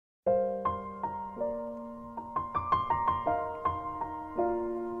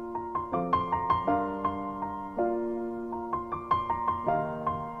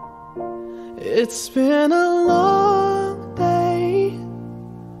It's been a long day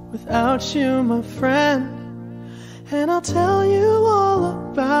without you, my friend, and I'll tell you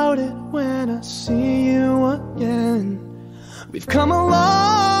all about it when I see you again. We've come a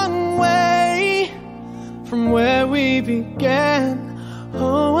long way from where we began.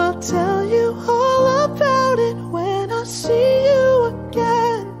 Oh, I'll tell you all about it when I see you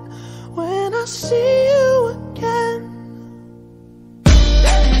again. When I see you again.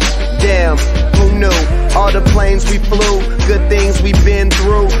 Damn, who knew? All the planes we flew, good things we've been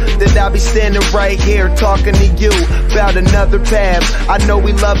through, that I'll be standing right here talking to you about another path. I know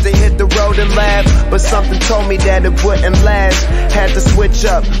we love to hit the road and laugh, but something told me that it wouldn't last. Had to switch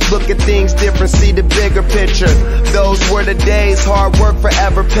up, look at things different, see the bigger picture. Those were the days, hard work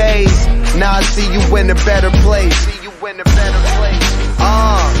forever pays. Now I see you in a better place.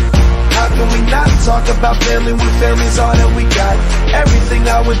 How can we not talk about family when family's all that we got? Everything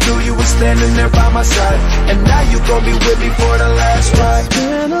I went through, you were standing there by my side, and now you gon' be with me for the last ride. It's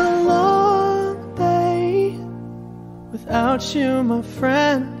been a long day without you, my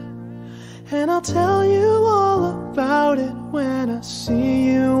friend, and I'll tell you all about it when I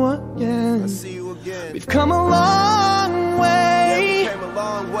see you again. We've come a long way,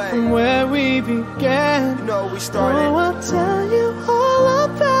 from where we began. You know we started. Oh, I'll tell you all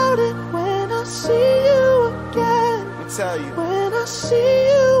about it when I see you again. I'll tell you. When I see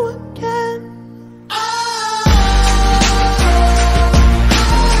you again.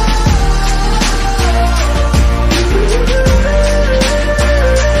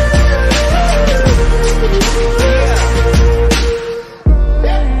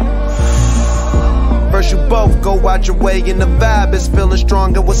 First you both go out your way and the vibe is feeling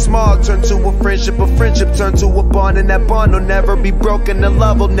strong, and what's small turn to a friendship turn to a bond, and that bond will never be broken, the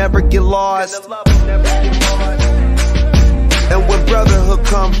love will never get lost. And when brotherhood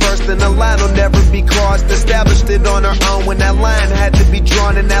come first, then the line will never be crossed. Established it on our own when that line had to be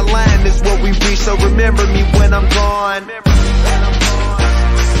drawn, and that line is what we reach, so remember me when I'm gone.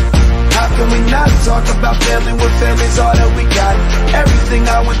 How can we not talk about family when family's all that we got? Everything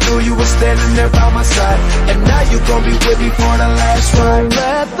I went through, you were standing there by my side, and now you gon' be with me for the last ride.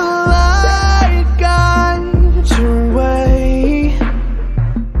 Let the light guide your way.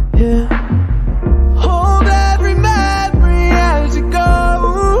 Yeah. Hold every memory as you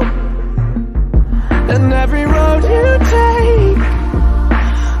go, and every road you take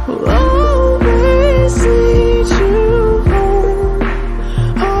will always lead you home.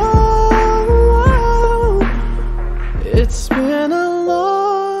 Oh, it's been a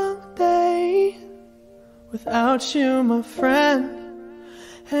long day without you, my friend,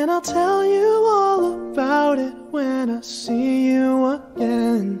 and I'll tell you all about it when I see you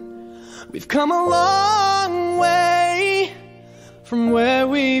again. We've come a long way from where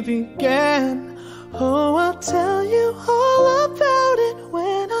we began. Oh, I'll tell you all about